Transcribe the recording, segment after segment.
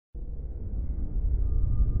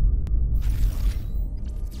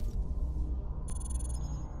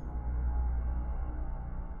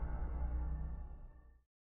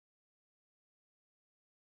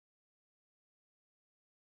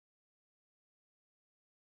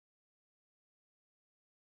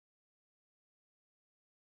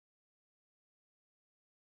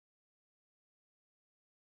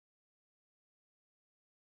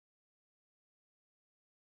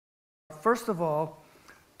first of all,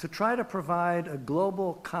 to try to provide a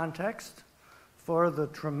global context for the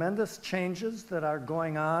tremendous changes that are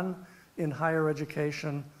going on in higher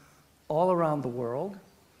education all around the world,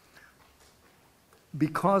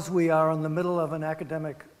 because we are in the middle of an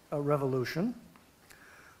academic revolution.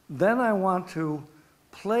 Then I want to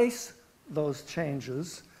place those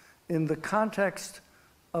changes in the context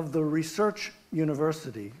of the research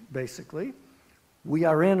university, basically. We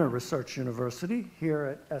are in a research university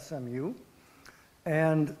here at SMU,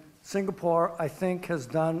 and Singapore, I think, has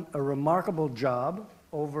done a remarkable job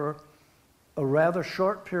over a rather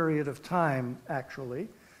short period of time, actually,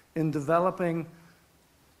 in developing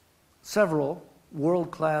several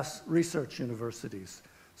world-class research universities.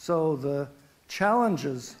 So the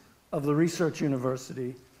challenges of the research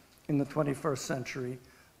university in the 21st century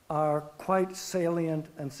are quite salient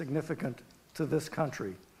and significant to this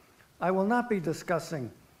country. I will not be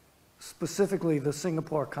discussing specifically the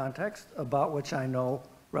Singapore context, about which I know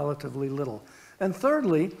relatively little. And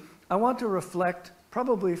thirdly, I want to reflect,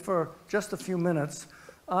 probably for just a few minutes,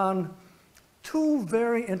 on two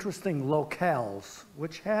very interesting locales,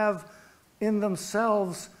 which have in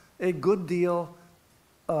themselves a good deal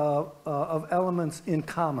of elements in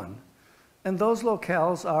common. And those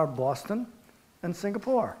locales are Boston and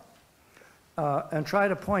Singapore, and try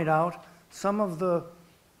to point out some of the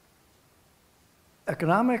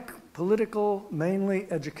economic, political, mainly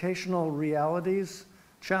educational realities,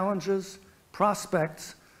 challenges,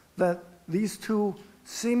 prospects that these two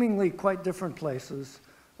seemingly quite different places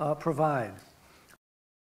provide.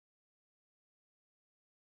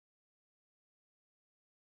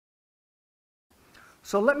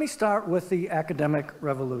 So let me start with the academic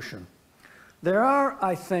revolution. There are,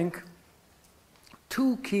 I think,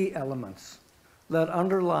 two key elements that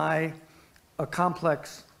underlie a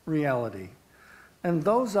complex reality. And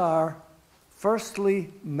those are,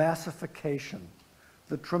 firstly, massification,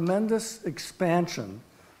 the tremendous expansion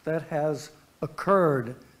that has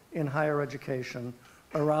occurred in higher education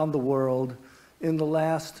around the world in the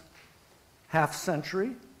last half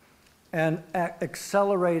century and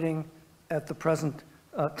accelerating at the present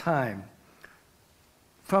time.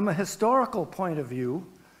 From a historical point of view,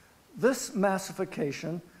 this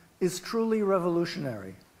massification is truly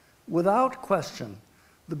revolutionary. Without question,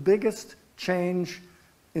 the biggest change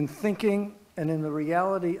in thinking and in the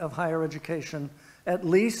reality of higher education, at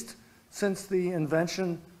least since the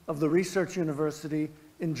invention of the research university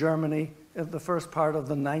in Germany in the first part of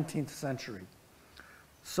the 19th century.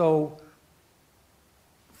 So,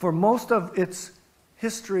 for most of its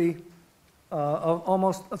history of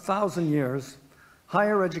almost 1,000 years,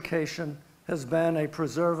 higher education has been a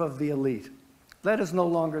preserve of the elite. That is no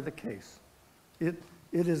longer the case. It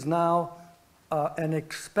is now an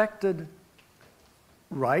expected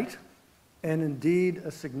right, and indeed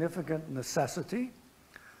a significant necessity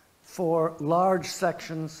for large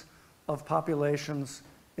sections of populations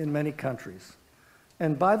in many countries.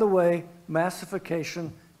 And by the way,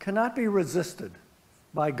 massification cannot be resisted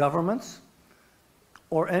by governments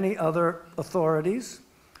or any other authorities,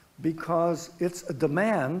 because it's a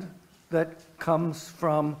demand that comes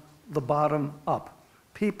from the bottom up.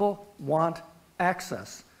 People want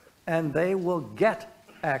access, and they will get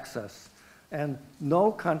access. And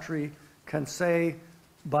no country can say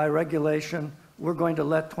by regulation, we're going to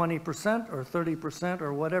let 20% or 30%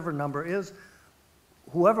 or whatever number is.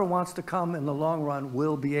 Whoever wants to come in the long run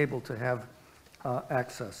will be able to have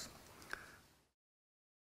access.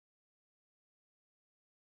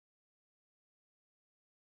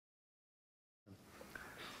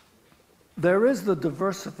 There is the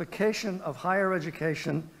diversification of higher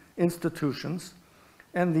education institutions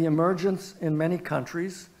and the emergence in many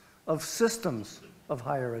countries of systems of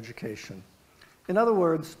higher education. In other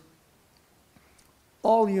words,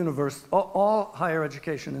 all higher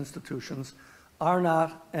education institutions are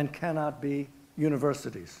not and cannot be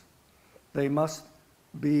universities. There must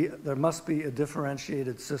be a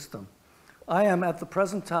differentiated system. I am at the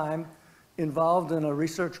present time involved in a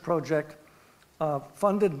research project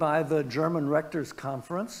funded by the German Rectors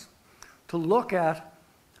Conference to look at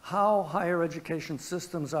how higher education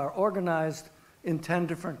systems are organized in 10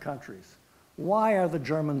 different countries. Why are the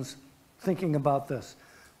Germans thinking about this?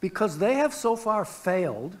 Because they have so far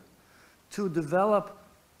failed to develop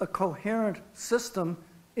a coherent system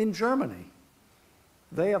in Germany.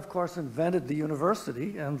 They, of course, invented the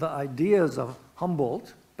university, and the ideas of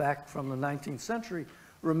Humboldt back from the 19th century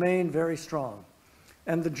remain very strong.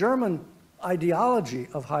 And the German ideology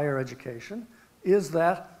of higher education is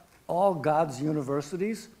that all God's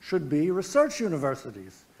universities should be research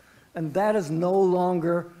universities. And that is no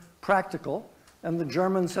longer practical, and the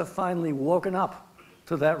Germans have finally woken up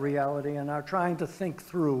to that reality and are trying to think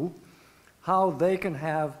through how they can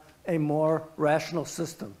have a more rational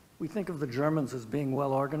system. We think of the Germans as being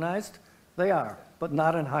well organized. They are, but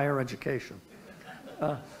not in higher education.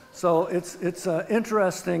 So it's an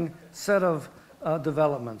interesting set of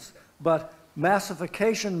developments. But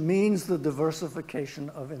massification means the diversification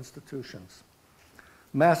of institutions.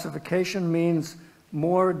 Massification means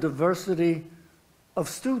more diversity of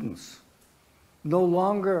students. No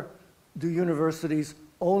longer do universities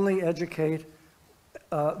only educate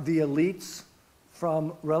the elites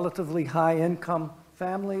from relatively high income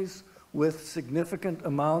families with significant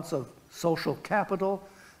amounts of social capital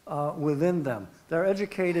within them. They're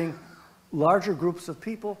educating larger groups of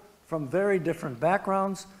people from very different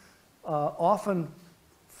backgrounds, often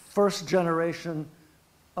first generation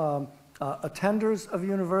attenders of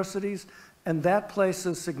universities, and that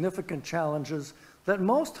places significant challenges that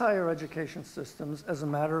most higher education systems, as a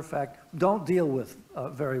matter of fact, don't deal with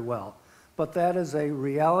very well. But that is a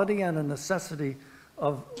reality and a necessity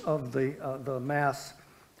of the mass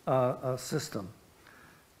system.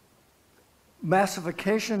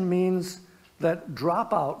 Massification means that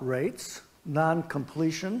dropout rates,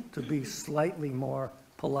 non-completion, to be slightly more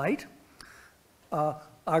polite,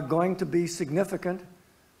 are going to be significant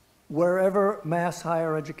wherever mass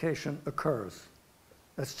higher education occurs.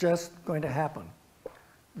 That's just going to happen.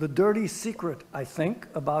 The dirty secret, I think,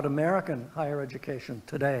 about American higher education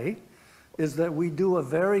today is that we do a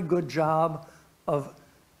very good job of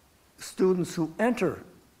students who enter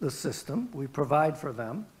the system. We provide for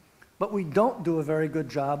them, but we don't do a very good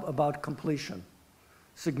job about completion.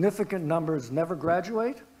 Significant numbers never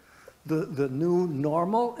graduate. The new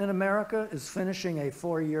normal in America is finishing a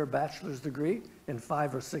 4-year bachelor's degree in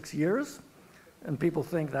 5 or 6 years, and people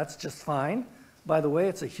think that's just fine. By the way,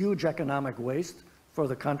 it's a huge economic waste for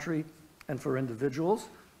the country and for individuals.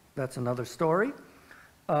 That's another story.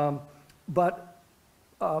 But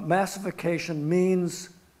massification means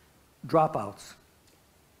dropouts.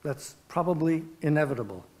 That's probably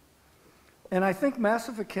inevitable. And I think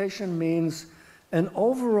massification means an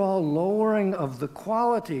overall lowering of the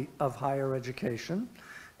quality of higher education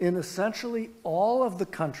in essentially all of the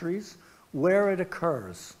countries where it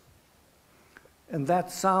occurs. And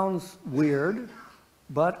that sounds weird,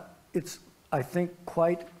 but it's, I think,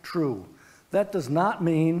 quite true. That does not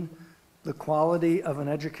mean the quality of an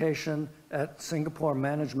education at Singapore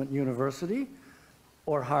Management University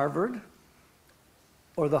or Harvard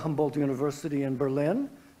or the Humboldt University in Berlin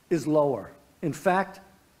is lower. In fact,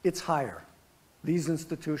 it's higher. These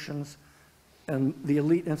institutions and the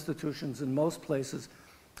elite institutions in most places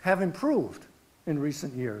have improved in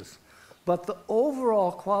recent years. But the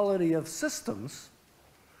overall quality of systems,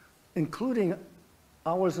 including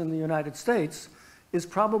ours in the United States, is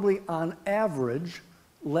probably on average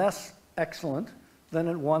less excellent than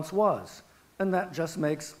it once was. And that just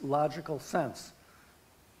makes logical sense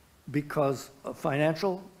because of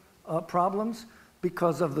financial problems,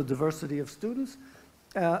 because of the diversity of students,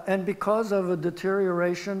 and because of a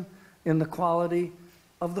deterioration in the quality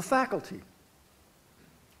of the faculty.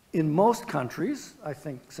 In most countries, I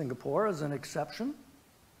think Singapore is an exception,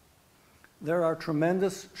 there are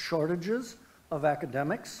tremendous shortages of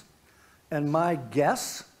academics, and my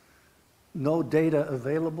guess, no data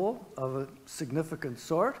available of a significant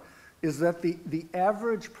sort, is that the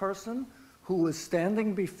average person who is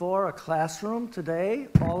standing before a classroom today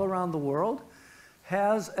all around the world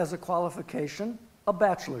has as a qualification a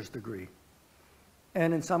bachelor's degree,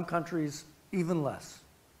 and in some countries even less.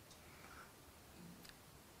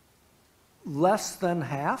 Less than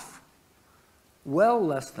half, well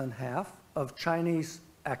less than half of Chinese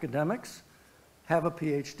academics have a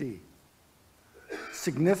PhD.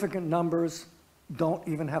 Significant numbers don't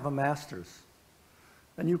even have a master's.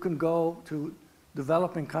 And you can go to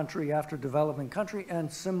developing country after developing country,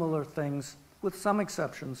 and similar things, with some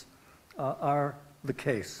exceptions, are the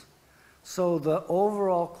case. So the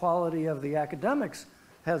overall quality of the academics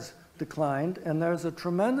has declined, and there's a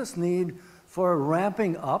tremendous need for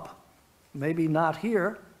ramping up, maybe not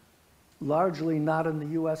here, largely not in the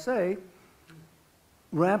USA,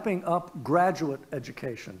 ramping up graduate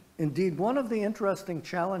education. Indeed, one of the interesting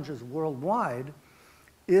challenges worldwide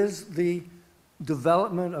is the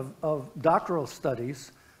development of doctoral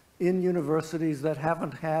studies in universities that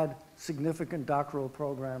haven't had significant doctoral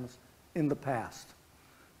programs in the past.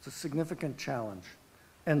 It's a significant challenge.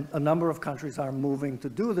 And a number of countries are moving to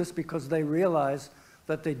do this because they realize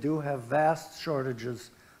that they do have vast shortages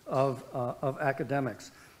of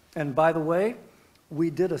academics. And by the way, we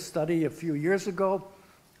did a study a few years ago,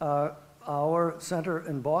 our center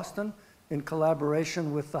in Boston, in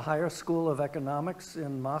collaboration with the Higher School of Economics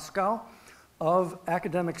in Moscow, of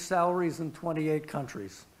academic salaries in 28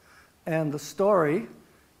 countries. And the story,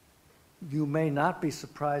 you may not be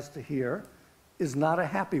surprised to hear, is not a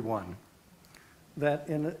happy one. That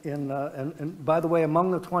and by the way,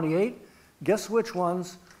 among the 28, guess which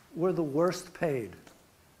ones were the worst paid?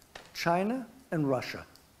 China and Russia.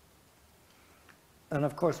 And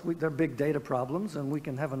of course, they're big data problems, and we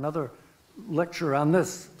can have another lecture on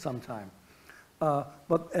this sometime.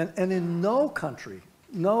 And in no country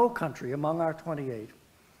among our 28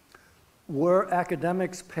 were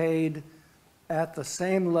academics paid at the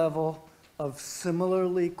same level of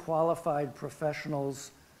similarly qualified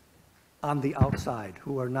professionals on the outside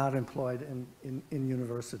who are not employed in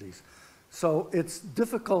universities. So it's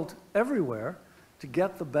difficult everywhere to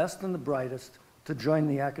get the best and the brightest to join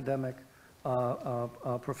the academic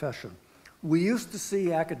profession. We used to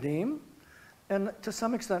see academe, and to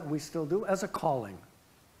some extent we still do, as a calling.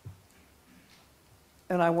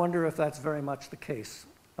 And I wonder if that's very much the case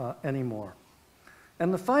anymore.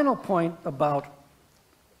 And the final point about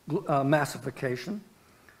massification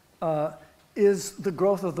is the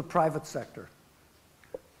growth of the private sector.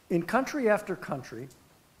 In country after country,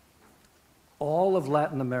 all of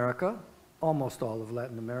Latin America, almost all of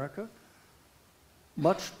Latin America,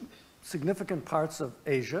 much significant parts of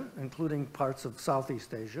Asia, including parts of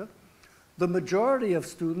Southeast Asia, the majority of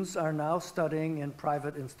students are now studying in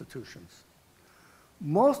private institutions.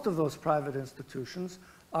 Most of those private institutions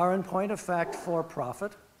are, in point of fact,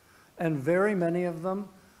 for-profit, and very many of them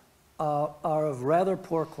are of rather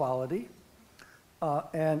poor quality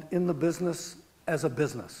and in the business as a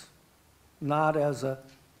business, not as an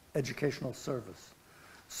educational service.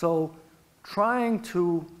 So trying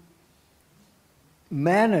to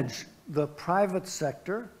manage the private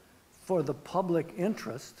sector for the public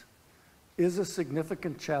interest is a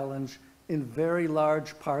significant challenge in very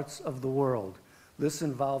large parts of the world. This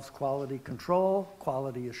involves quality control,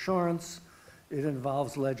 quality assurance. It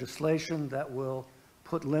involves legislation that will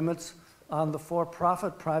put limits on the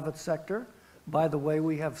for-profit private sector. By the way,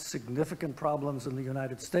 we have significant problems in the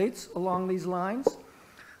United States along these lines,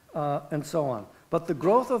 and so on. But the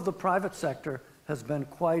growth of the private sector has been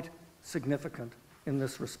quite significant in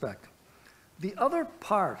this respect. The other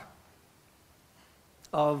part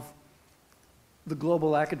of the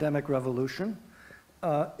global academic revolution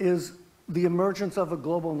is the emergence of a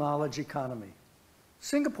global knowledge economy.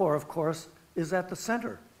 Singapore, of course, is at the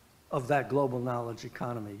center of that global knowledge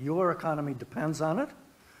economy. Your economy depends on it.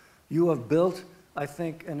 You have built, I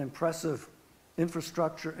think, an impressive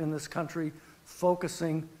infrastructure in this country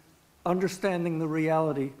focusing, understanding the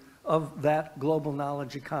reality of that global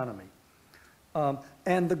knowledge economy.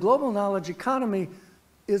 And the global knowledge economy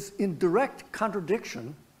is in direct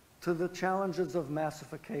contradiction to the challenges of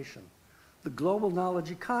massification. The global knowledge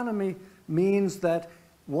economy means that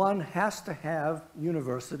one has to have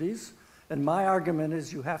universities, and my argument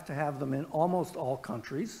is you have to have them in almost all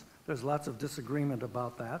countries. There's lots of disagreement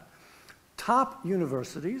about that. Top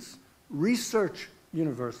universities, research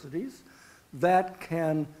universities that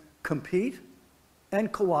can compete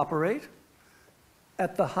and cooperate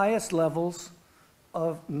at the highest levels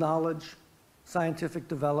of knowledge, scientific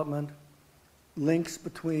development, links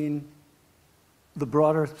between the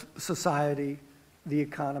broader society, the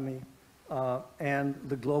economy, and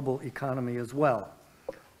the global economy as well.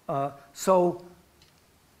 So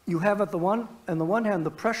you have on the one hand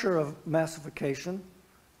the pressure of massification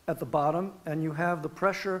at the bottom, and you have the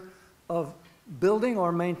pressure of building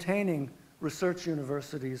or maintaining research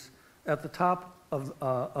universities at the top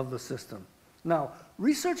of the system. Now,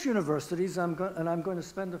 research universities, and I'm going to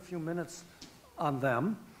spend a few minutes on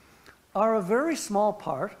them, are a very small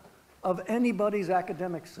part of anybody's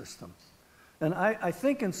academic system. And I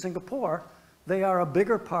think in Singapore, they are a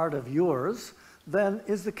bigger part of yours than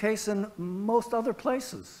is the case in most other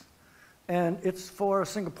places. And it's for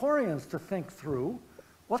Singaporeans to think through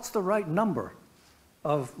what's the right number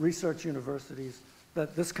of research universities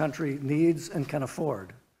that this country needs and can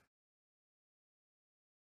afford.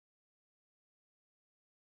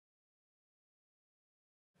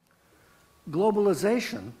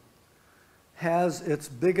 Globalization has its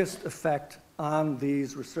biggest effect on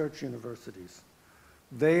these research universities.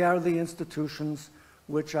 They are the institutions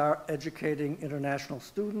which are educating international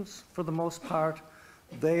students for the most part.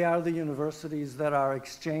 They are the universities that are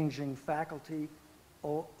exchanging faculty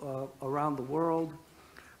around the world.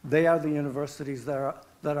 They are the universities that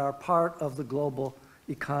are part of the global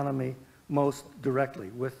economy most directly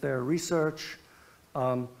with their research,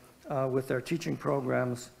 with their teaching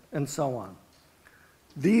programs, and so on.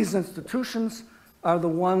 These institutions are the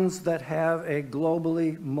ones that have a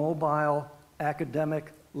globally mobile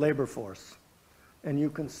academic labor force. And you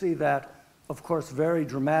can see that of course, vary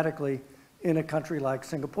dramatically in a country like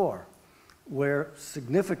Singapore, where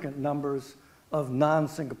significant numbers of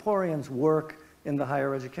non-Singaporeans work in the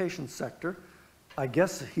higher education sector, I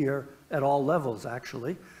guess here at all levels,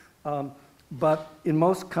 actually. But in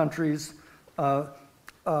most countries,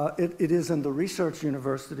 it is in the research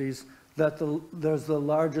universities that there's the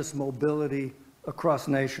largest mobility across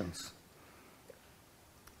nations.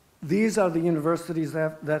 These are the universities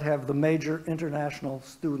that have the major international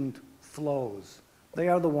student flows. They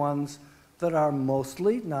are the ones that are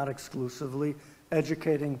mostly, not exclusively,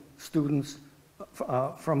 educating students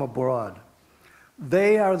from abroad.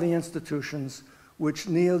 They are the institutions which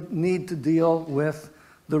need to deal with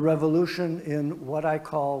the revolution in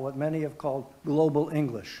what many have called global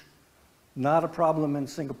English. Not a problem in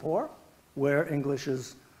Singapore, where English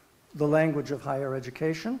is the language of higher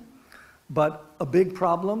education, but a big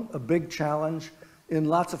problem, a big challenge in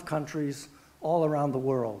lots of countries all around the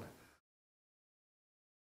world.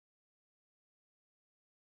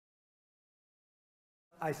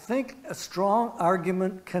 I think a strong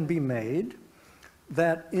argument can be made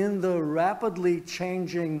that in the rapidly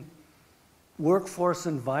changing workforce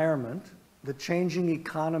environment, the changing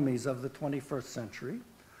economies of the 21st century,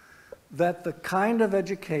 that the kind of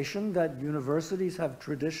education that universities have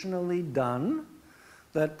traditionally done,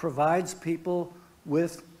 that provides people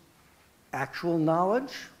with actual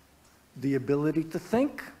knowledge, the ability to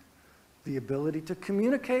think, the ability to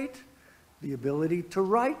communicate, the ability to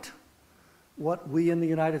write, what we in the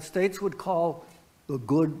United States would call a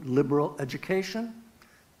good liberal education,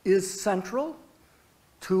 is central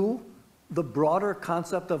to the broader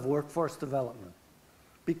concept of workforce development.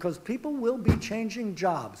 Because people will be changing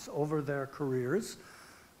jobs over their careers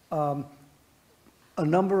a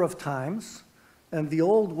number of times, and the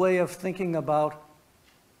old way of thinking about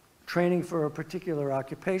training for a particular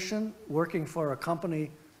occupation, working for a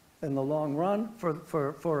company in the long run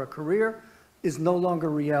for a career, is no longer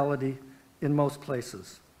reality in most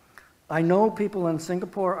places. I know people in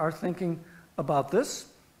Singapore are thinking about this.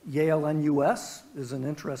 Yale and US is an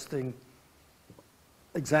interesting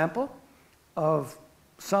example of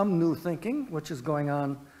some new thinking which is going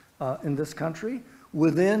on in this country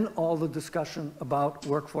within all the discussion about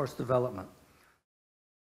workforce development.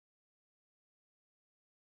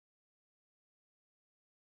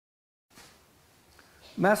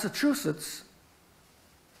 Massachusetts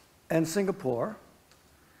and Singapore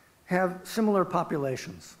have similar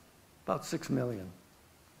populations, about 6 million.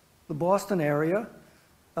 The Boston area,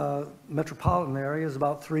 metropolitan area, is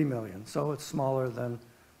about 3 million, so it's smaller than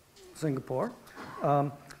Singapore,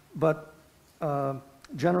 but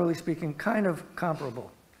generally speaking, kind of comparable.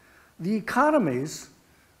 The economies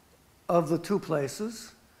of the two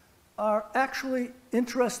places are actually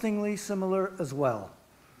interestingly similar as well.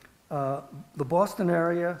 The Boston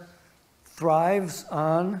area thrives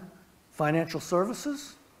on financial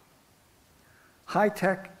services,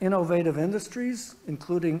 high-tech innovative industries,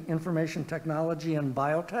 including information technology and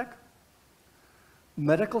biotech,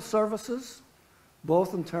 medical services,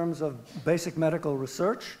 both in terms of basic medical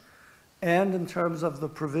research and in terms of the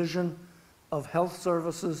provision of health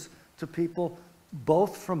services to people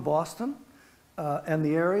both from Boston and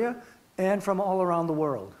the area and from all around the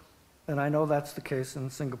world. And I know that's the case in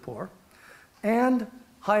Singapore. And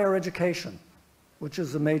higher education, which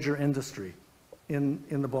is a major industry in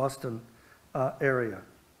the Boston area.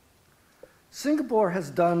 Singapore has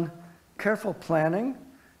done careful planning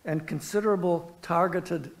and considerable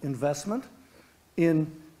targeted investment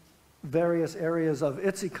in various areas of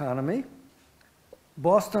its economy.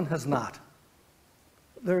 Boston has not.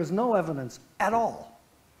 There is no evidence at all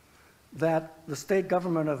that the state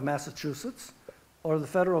government of Massachusetts or the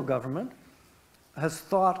federal government has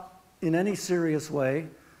thought in any serious way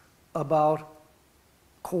about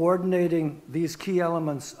coordinating these key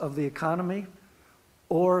elements of the economy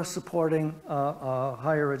or supporting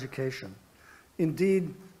higher education.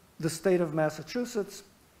 Indeed, the state of Massachusetts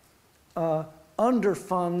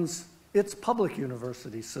underfunds its public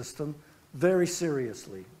university system very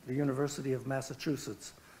seriously, the University of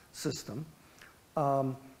Massachusetts system.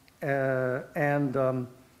 While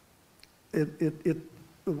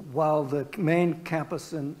the main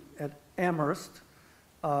campus at Amherst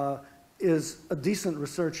is a decent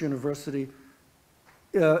research university,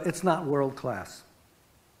 it's not world-class.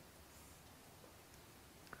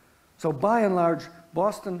 So by and large,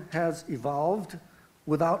 Boston has evolved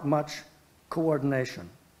without much coordination.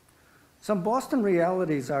 Some Boston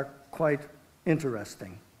realities are quite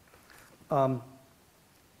interesting.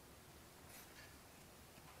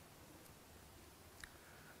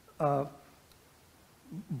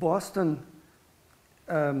 Boston,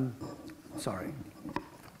 sorry.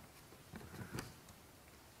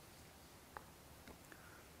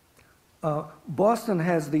 Boston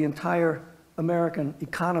has the entire American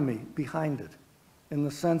economy behind it, in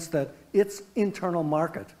the sense that its internal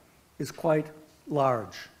market is quite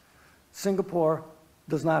large. Singapore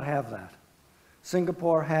does not have that.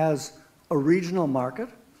 Singapore has a regional market,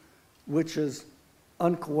 which is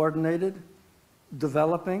uncoordinated,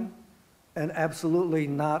 developing, and absolutely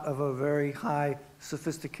not of a very high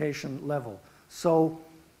sophistication level. So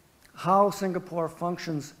how Singapore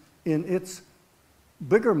functions in its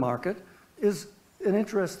bigger market is an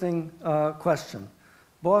interesting question.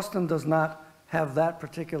 Boston does not have that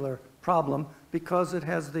particular problem because it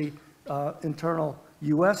has the internal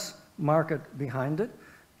US market behind it,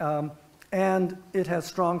 and it has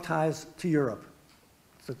strong ties to Europe.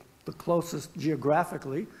 It's the closest,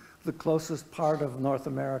 geographically, the closest part of North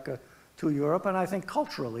America to Europe, and I think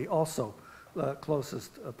culturally also the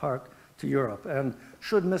closest part to Europe. And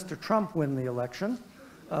should Mr. Trump win the election,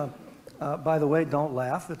 by the way, don't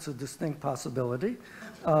laugh, it's a distinct possibility,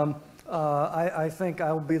 I think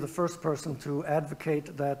I will be the first person to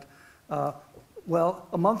advocate that, well,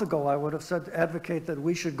 a month ago I would have said advocate that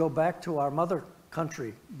we should go back to our mother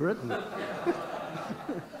country, Britain.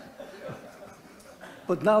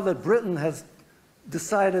 But now that Britain has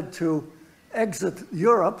decided to exit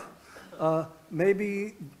Europe,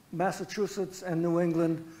 maybe Massachusetts and New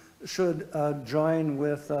England should join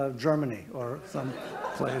with Germany or some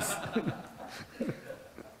place.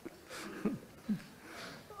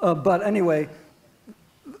 But anyway,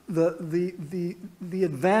 the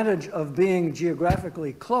advantage of being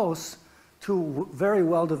geographically close to very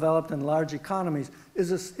well-developed and large economies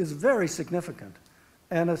is very significant,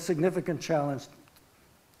 and a significant challenge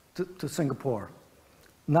to Singapore.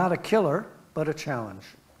 Not a killer, but a challenge.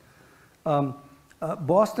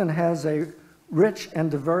 Boston has a rich and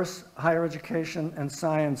diverse higher education and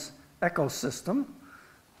science ecosystem.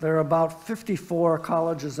 There are about 54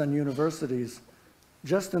 colleges and universities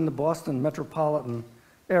just in the Boston metropolitan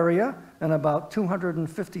area, and about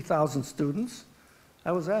 250,000 students.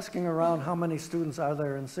 I was asking around how many students are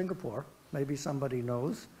there in Singapore. Maybe somebody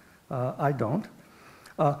knows. I don't.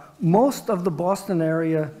 Most of the Boston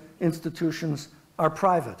area institutions are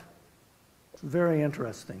private. It's very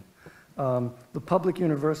interesting. The public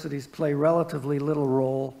universities play relatively little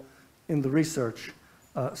role in the research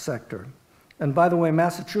sector. And by the way,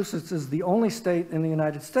 Massachusetts is the only state in the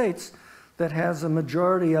United States that has a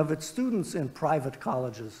majority of its students in private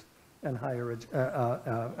colleges and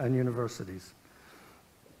and universities.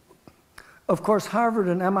 Of course, Harvard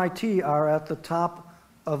and MIT are at the top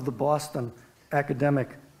of the Boston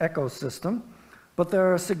academic ecosystem, but there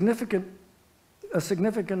are a significant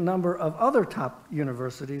number of other top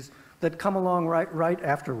universities that come along right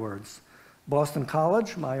afterwards. Boston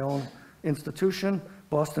College, my own institution,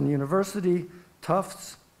 Boston University,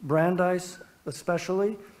 Tufts, Brandeis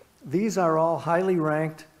especially. These are all highly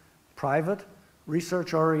ranked, private,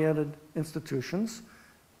 research-oriented institutions.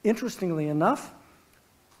 Interestingly enough,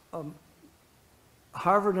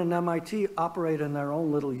 Harvard and MIT operate in their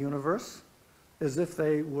own little universe, as if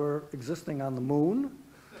they were existing on the moon,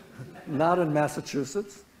 not in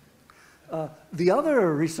Massachusetts. The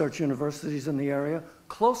other research universities in the area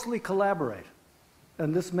closely collaborate,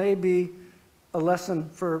 and this may be a lesson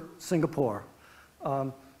for Singapore,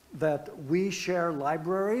 that we share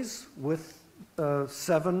libraries with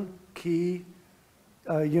 7 key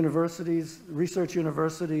universities, research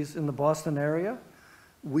universities in the Boston area.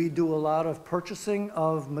 We do a lot of purchasing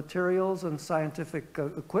of materials and scientific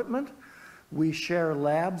equipment. We share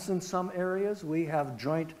labs in some areas. We have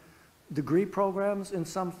joint degree programs in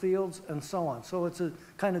some fields, and so on. So it's a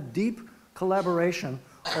kind of deep collaboration,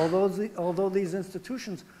 although these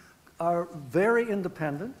institutions are very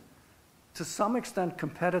independent, to some extent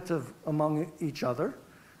competitive among each other,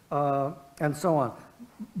 and so on.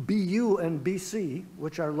 BU and BC,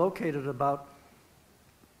 which are located about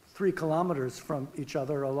 3 kilometers from each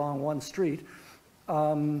other along one street,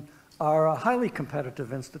 are highly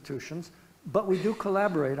competitive institutions, but we do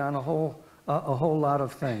collaborate on a whole lot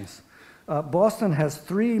of things. Boston has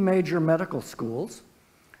 3 major medical schools,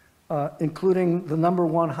 including the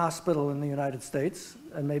 #1 hospital in the United States,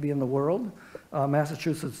 and maybe in the world,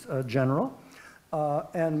 Massachusetts General,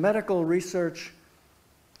 and medical research,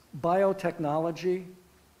 biotechnology,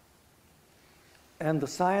 and the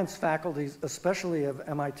science faculties, especially of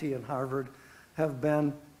MIT and Harvard, have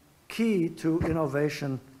been key to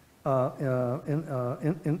innovation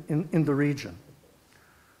in the region.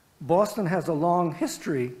 Boston has a long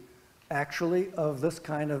history, actually, of this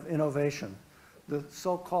kind of innovation. The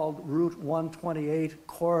so-called Route 128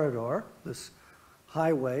 corridor, this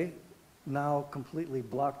highway, now completely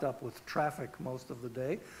blocked up with traffic most of the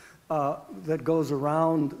day, that goes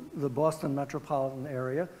around the Boston metropolitan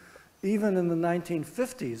area, even in the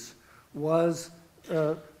 1950s, was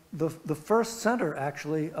the first center,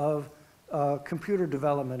 actually, of computer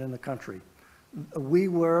development in the country. We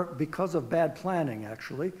were, because of bad planning,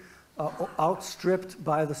 actually, outstripped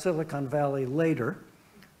by the Silicon Valley later,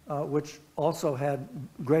 which also had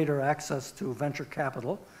greater access to venture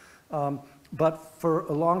capital. But for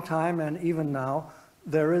a long time, and even now,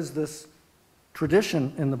 there is this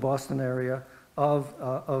tradition in the Boston area of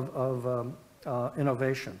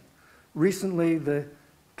innovation. Recently, the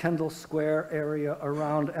Kendall Square area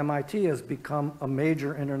around MIT has become a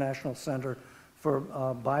major international center for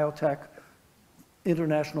biotech.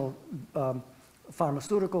 International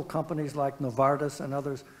pharmaceutical companies like Novartis and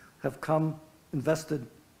others have come, invested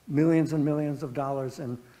millions and millions of dollars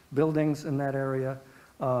in buildings in that area,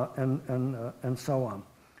 and so on.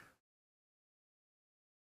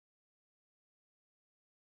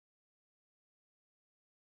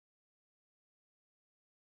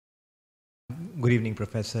 Good evening,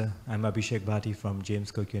 Professor. I'm Abhishek Bhati from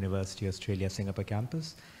James Cook University, Australia, Singapore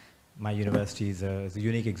campus. My university is a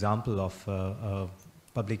unique example of a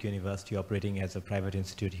public university operating as a private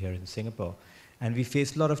institute here in Singapore. And we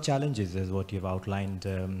face a lot of challenges, as what you've outlined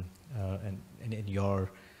in your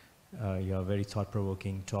very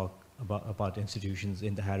thought-provoking talk about institutions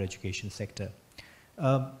in the higher education sector.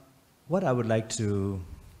 What I would like to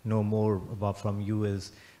know more about from you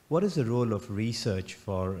is, what is the role of research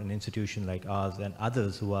for an institution like ours and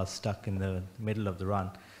others who are stuck in the middle of the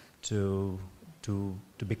run to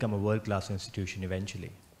become a world-class institution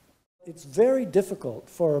eventually? It's very difficult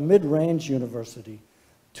for a mid-range university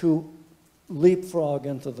to leapfrog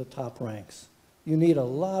into the top ranks. You need a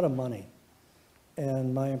lot of money.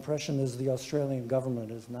 And my impression is the Australian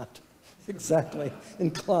government is not exactly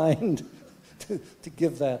inclined to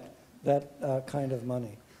give that kind of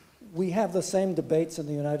money. We have the same debates in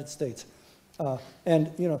the United States.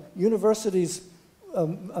 And you know, universities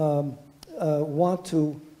want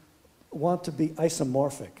to be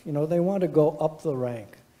isomorphic. You know, they want to go up the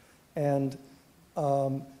rank. And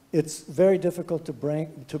it's very difficult to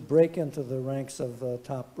break into the ranks of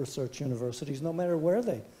top research universities, no matter where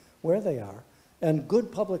they are. And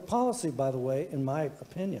good public policy, by the way, in my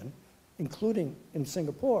opinion, including in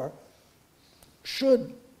Singapore,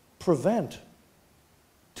 should prevent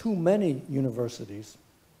too many universities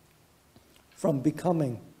from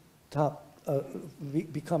becoming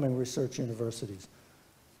becoming research universities.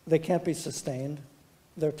 They can't be sustained.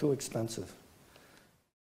 They're too expensive.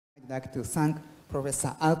 I'd like to thank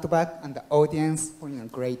Professor Altbach and the audience for a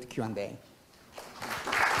great Q&A.